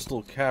the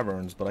Crystal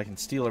Caverns, but I can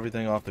steal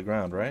everything off the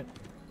ground, right?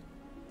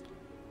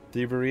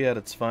 Thievery at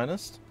its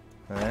finest.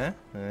 Let's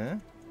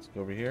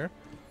go over here.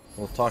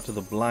 We'll talk to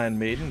the Blind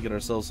Maiden, get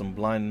ourselves some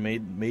Blind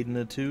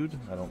Maidenitude.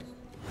 I don't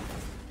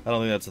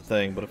think that's a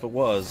thing, but if it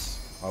was,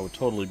 I would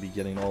totally be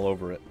getting all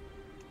over it.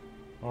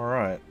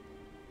 Alright.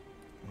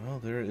 Well,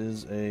 there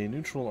is a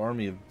neutral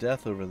army of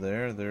death over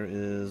there. There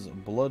is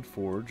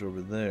Bloodforge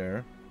over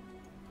there.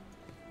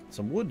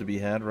 Some wood to be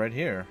had right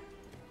here.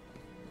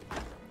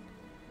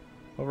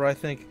 However, I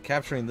think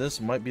capturing this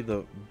might be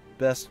the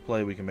best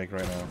play we can make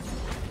right now.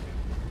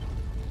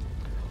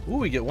 Ooh,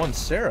 we get 1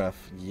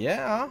 Seraph.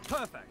 Yeah.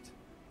 Perfect.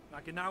 I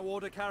can now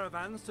order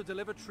caravans to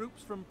deliver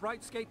troops from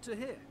Brightsgate to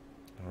here.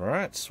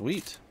 Alright,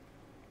 sweet.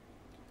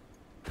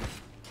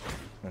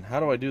 And how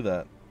do I do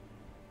that?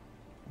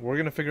 We're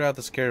going to figure out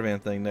this caravan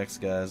thing next,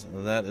 guys.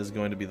 That is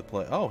going to be the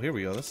play. Oh, here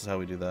we go. This is how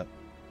we do that.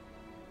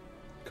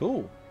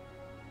 Cool.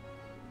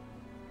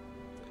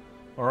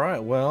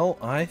 Alright, well,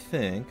 I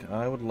think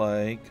I would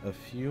like a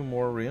few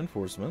more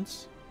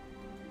reinforcements.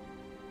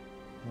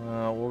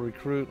 We'll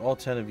recruit all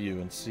 10 of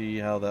you and see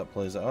how that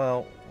plays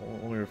out. Well,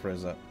 let me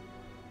rephrase that.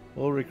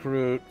 We'll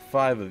recruit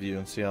 5 of you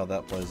and see how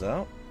that plays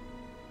out.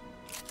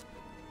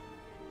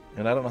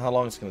 And I don't know how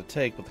long it's going to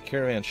take, but the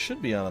caravan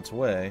should be on its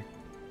way.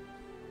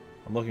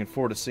 I'm looking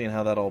forward to seeing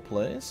how that all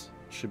plays.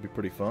 Should be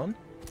pretty fun.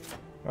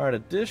 Alright,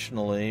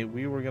 additionally,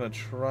 we were going to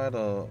try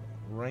to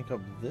rank up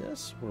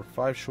this. We're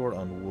 5 short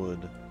on wood.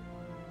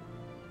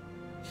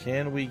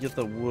 Can we get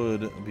the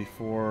wood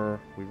before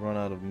we run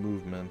out of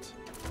movement?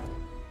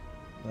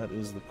 That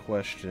is the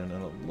question,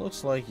 and it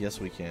looks like yes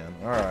we can.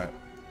 Alright.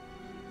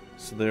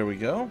 So there we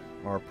go.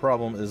 Our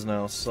problem is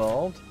now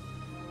solved.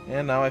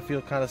 And now I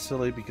feel kind of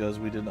silly because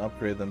we didn't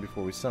upgrade them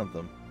before we sent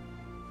them.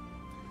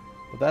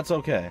 But that's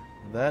okay.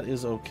 That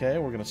is okay.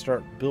 We're going to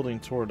start building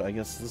toward, I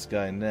guess, this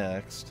guy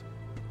next.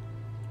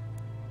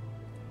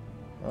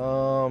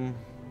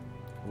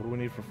 What do we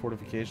need for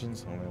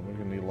fortifications? Oh man, we're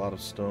going to need a lot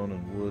of stone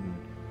and wood and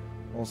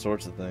all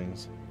sorts of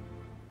things.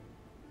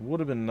 It would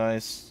have been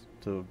nice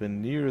to have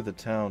been near the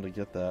town to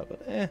get that,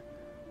 but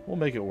we'll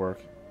make it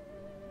work.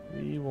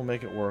 We will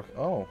make it work.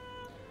 Oh,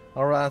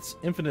 Alrath's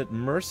Infinite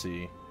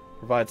Mercy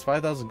provides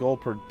 5,000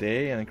 gold per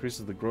day and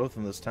increases the growth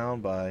in this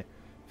town by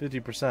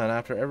 50%.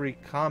 After every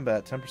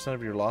combat, 10%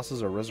 of your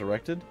losses are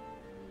resurrected.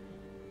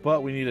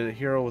 But we need a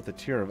hero with the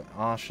tier of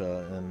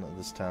Asha in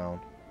this town.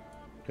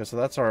 Okay, so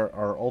that's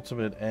our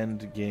ultimate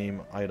end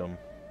game item.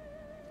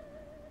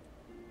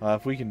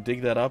 If we can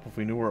dig that up, if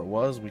we knew where it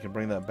was, we can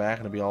bring that back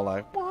and it'd be all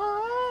like,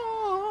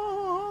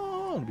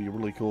 it'd be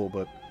really cool,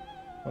 but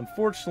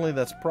unfortunately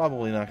that's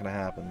probably not going to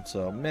happen,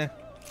 so meh.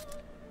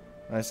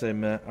 I say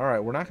meh.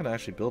 Alright, we're not going to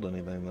actually build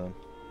anything then.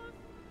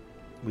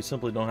 We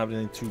simply don't have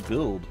anything to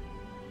build.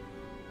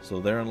 So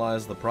therein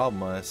lies the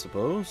problem, I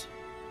suppose.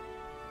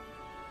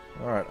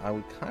 Alright, I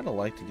would kind of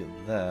like to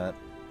get that.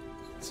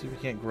 Let's see if we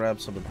can't grab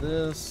some of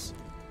this.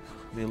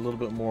 Maybe a little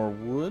bit more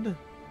wood.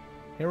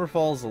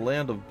 Hammerfall is the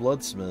land of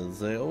bloodsmiths.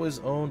 They always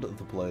owned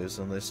the place,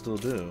 and they still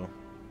do.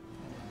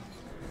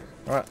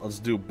 Alright, let's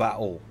do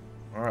battle.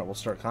 Alright, we'll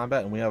start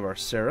combat, and we have our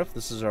Seraph.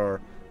 This is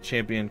our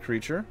champion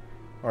creature.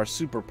 Our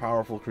super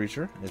powerful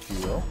creature, if you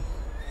will.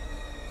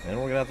 And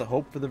we're going to have to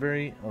hope for the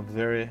very,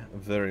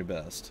 very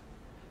best.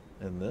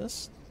 In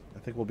this, I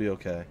think we'll be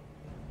okay.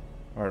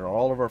 Alright, are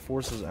all of our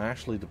forces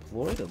actually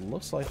deployed? It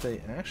looks like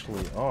they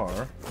actually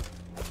are.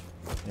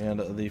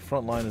 And the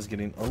front line is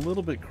getting a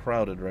little bit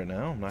crowded right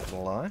now, I'm not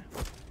going to lie.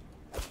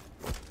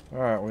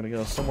 Alright, we're going to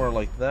go somewhere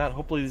like that.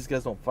 Hopefully these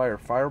guys don't fire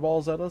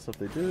fireballs at us. If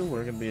they do,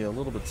 we're going to be a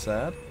little bit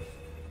sad.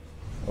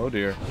 Oh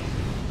dear.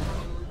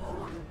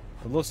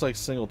 It looks like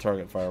single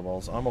target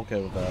fireballs. I'm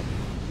okay with that.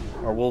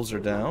 Our wolves are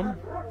down.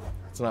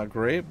 It's not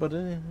great, but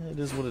it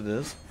is what it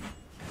is.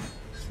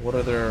 What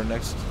are their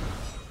next...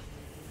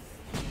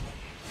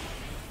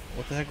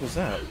 What the heck was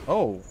that?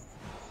 Oh!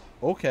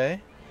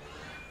 Okay.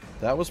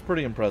 That was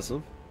pretty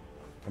impressive.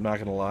 I'm not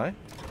gonna lie.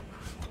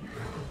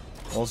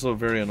 Also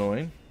very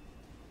annoying.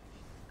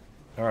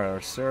 Alright,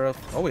 our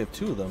Seraph... Oh, we have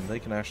two of them. They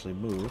can actually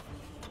move.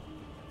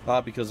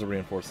 Because of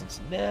reinforcements.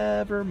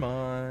 Never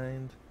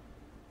mind.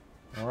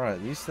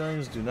 Alright, these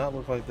things do not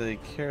look like they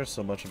care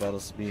so much about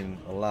us being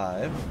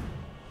alive.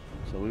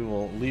 So we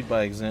will lead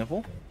by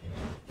example.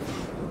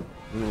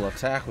 We will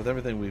attack with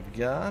everything we've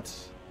got.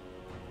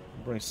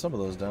 We'll bring some of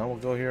those down. We'll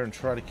go here and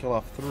try to kill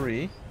off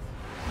 3.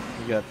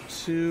 We got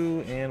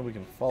 2, and we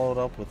can follow it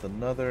up with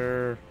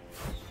another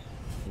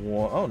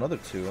 1. Oh, another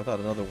 2. I thought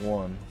another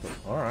 1. But,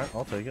 alright,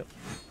 I'll take it.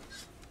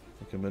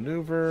 We can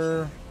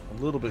maneuver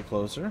a little bit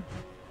closer.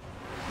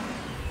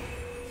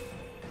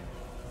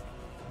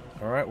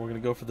 Alright, we're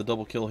going to go for the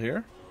double kill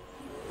here.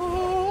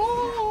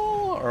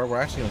 Or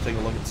we're actually going to take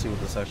a look and see what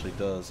this actually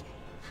does.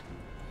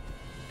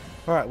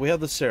 Alright, we have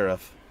the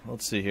Seraph.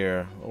 Let's see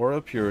here. Aura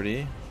of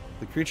Purity.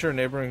 The creature and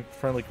neighboring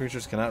friendly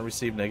creatures cannot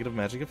receive negative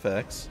magic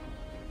effects.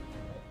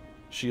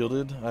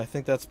 Shielded. I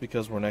think that's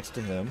because we're next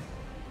to him.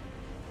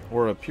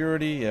 Aura of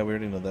Purity. Yeah, we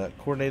already know that.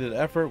 Coordinated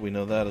Effort. We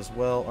know that as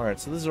well. Alright,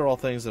 so these are all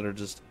things that are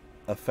just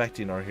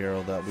affecting our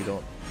hero that we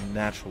don't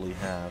naturally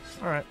have.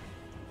 Alright.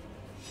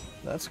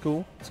 That's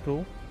cool. That's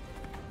cool.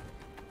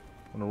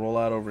 I'm going to roll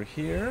out over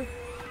here.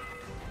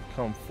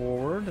 Come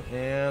forward.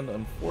 And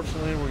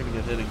unfortunately, we're going to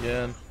get hit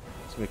again.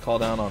 So we call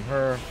down on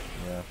her.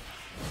 Yeah.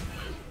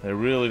 They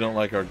really don't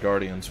like our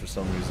guardians for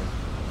some reason.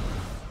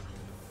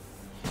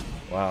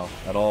 Wow.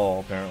 At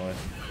all, apparently.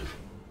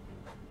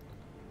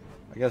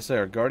 I gotta say,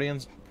 our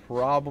guardians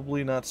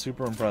probably not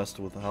super impressed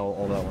with how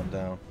all that went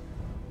down.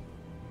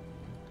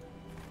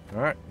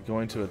 Alright.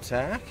 Going to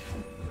attack.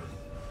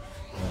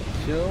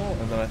 And kill.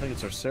 And then I think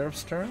it's our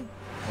Seraph's turn.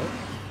 Oh.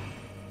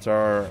 It's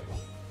our...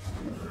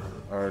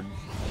 I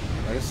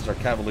guess it's our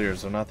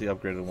Cavaliers. They're not the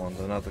upgraded ones.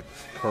 They're not the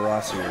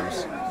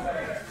Cuirassiers.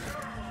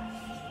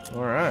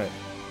 Alright.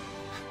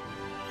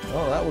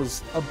 Well, that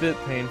was a bit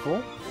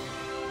painful.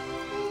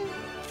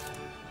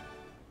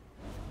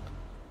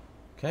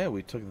 Okay,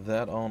 we took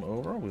that on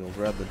over. We will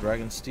grab the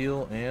Dragon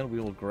Steel, and we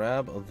will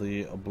grab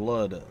the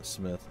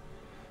Bloodsmith.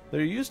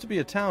 There used to be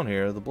a town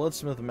here. The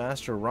Bloodsmith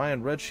Master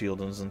Ryan Redshield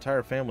and his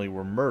entire family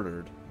were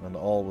murdered, and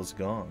all was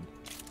gone.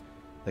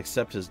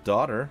 Except his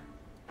daughter.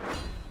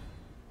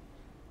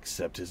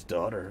 Except his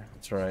daughter.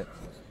 That's right.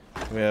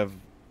 We have...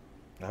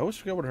 I always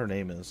forget what her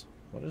name is.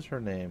 What is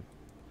her name?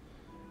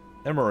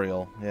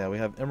 Emeriel. Yeah, we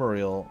have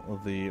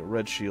Emeriel, the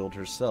Red Shield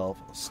herself,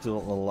 still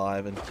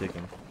alive and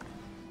kicking.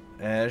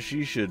 As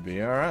she should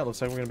be. Alright,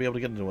 looks like we're going to be able to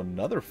get into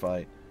another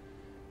fight.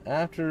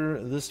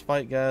 After this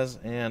fight, guys,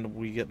 and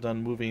we get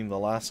done moving the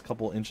last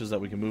couple inches that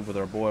we can move with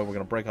our boy, we're going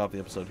to break off the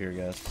episode here,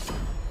 guys.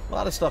 A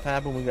lot of stuff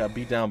happened. We got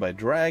beat down by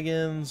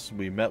dragons.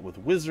 We met with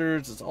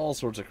wizards. It's all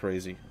sorts of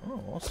crazy.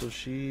 Oh, also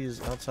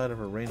she's outside of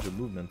her range of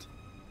movement.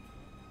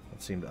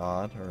 That seemed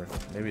odd. Or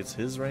maybe it's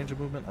his range of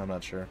movement? I'm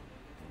not sure.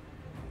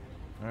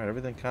 Alright,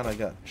 everything kind of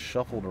got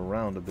shuffled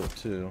around a bit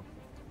too.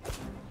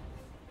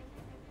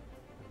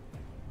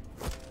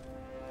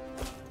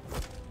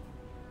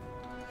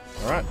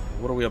 Alright,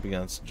 what are we up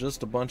against?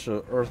 Just a bunch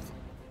of earth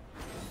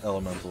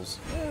elementals.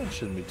 It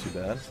shouldn't be too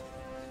bad.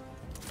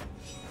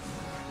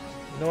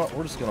 You know what?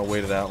 We're just going to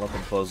wait it out. Let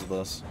them close with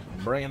us.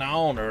 Bring it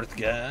on, Earth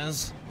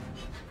guys.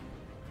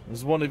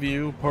 Is one of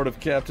you part of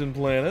Captain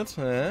Planet?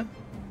 Eh?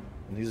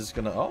 And he's just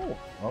going to... Oh,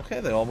 okay.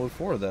 They all moved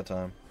forward that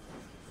time.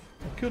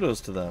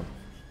 Kudos to them.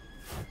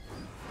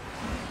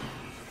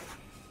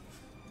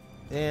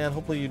 And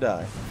hopefully you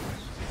die.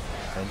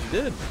 And you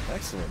did.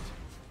 Excellent.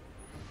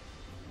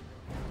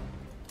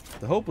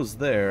 The hope was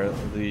there.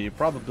 The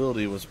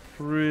probability was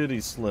pretty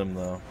slim,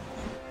 though.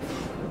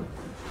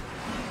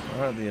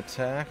 Alright, the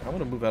attack. I'm going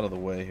to move out of the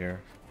way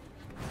here.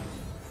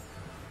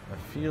 I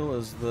feel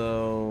as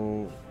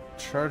though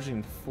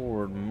charging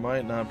forward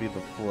might not be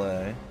the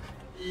play.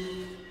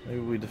 Maybe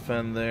we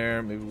defend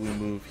there. Maybe we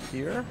move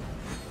here.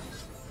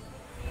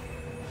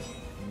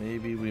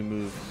 Maybe we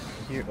move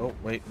here. Oh,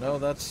 wait. No,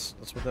 that's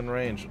within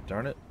range.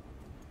 Darn it.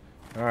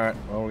 Alright,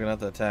 well, we're going to have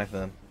to attack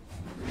then.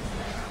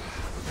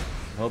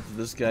 Hope that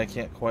this guy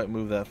can't quite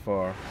move that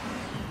far.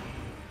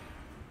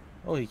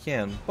 Oh, he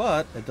can,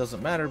 but it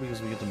doesn't matter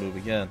because we get to move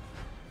again.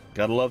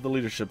 Gotta love the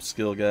leadership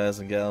skill, guys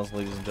and gals,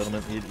 ladies and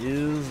gentlemen. It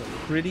is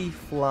pretty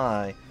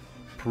fly,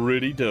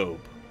 pretty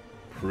dope,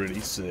 pretty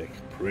sick,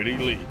 pretty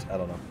elite. I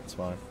don't know, it's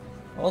fine.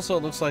 Also,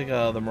 it looks like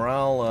the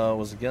morale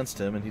was against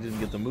him and he didn't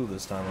get the move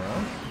this time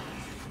around.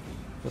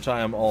 Which I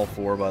am all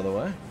for, by the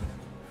way.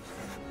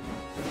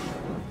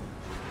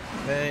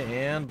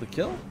 Okay, and the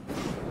kill?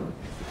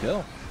 The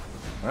kill.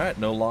 Alright,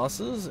 no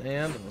losses,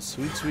 and a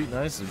sweet, sweet,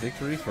 nice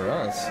victory for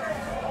us.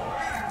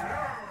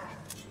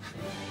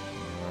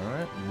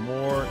 Alright,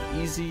 more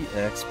easy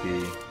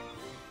XP.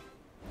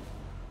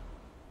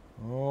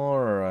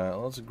 Alright,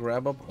 let's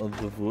grab up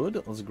the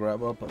wood, let's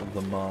grab up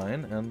the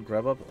mine, and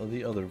grab up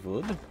the other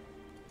wood.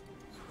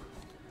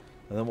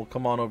 And then we'll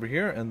come on over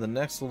here, and the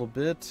next little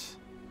bit,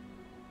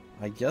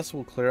 I guess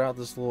we'll clear out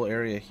this little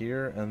area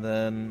here, and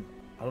then,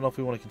 I don't know if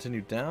we want to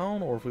continue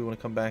down, or if we want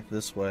to come back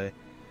this way.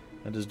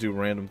 And just do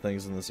random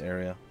things in this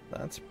area.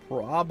 That's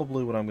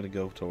probably what I'm going to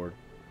go toward.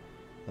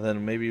 And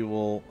then maybe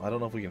we'll... I don't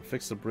know if we can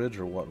fix the bridge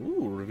or what.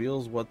 Ooh,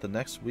 reveals what the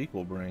next week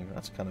will bring.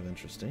 That's kind of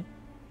interesting.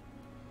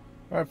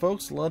 Alright,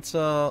 folks. Let's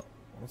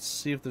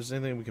see if there's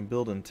anything we can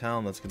build in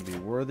town that's going to be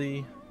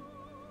worthy.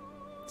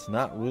 It's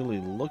not really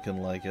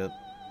looking like it.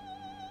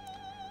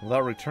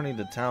 Without returning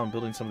to town,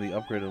 building some of the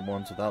upgraded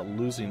ones without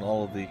losing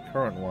all of the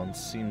current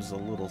ones seems a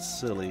little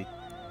silly.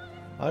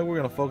 I think we're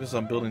going to focus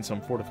on building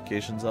some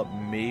fortifications up,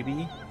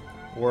 maybe.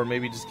 Or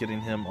maybe just getting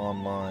him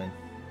online.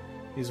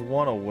 He's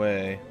one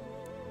away.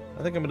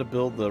 I think I'm going to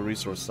build the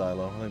resource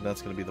silo. I think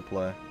that's going to be the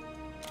play.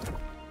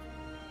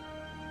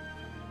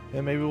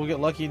 And maybe we'll get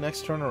lucky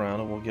next turn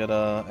around and we'll get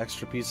an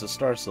extra piece of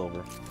star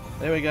silver.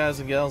 Anyway, guys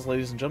and gals,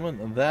 ladies and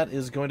gentlemen, that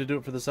is going to do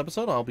it for this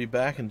episode. I'll be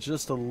back in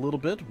just a little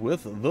bit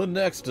with the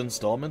next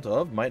installment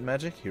of Might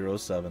Magic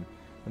Heroes VII.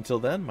 Until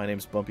then, my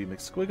name's Bumpy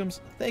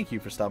McSquigums. Thank you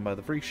for stopping by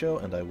the Freak Show,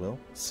 and I will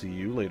see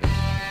you later.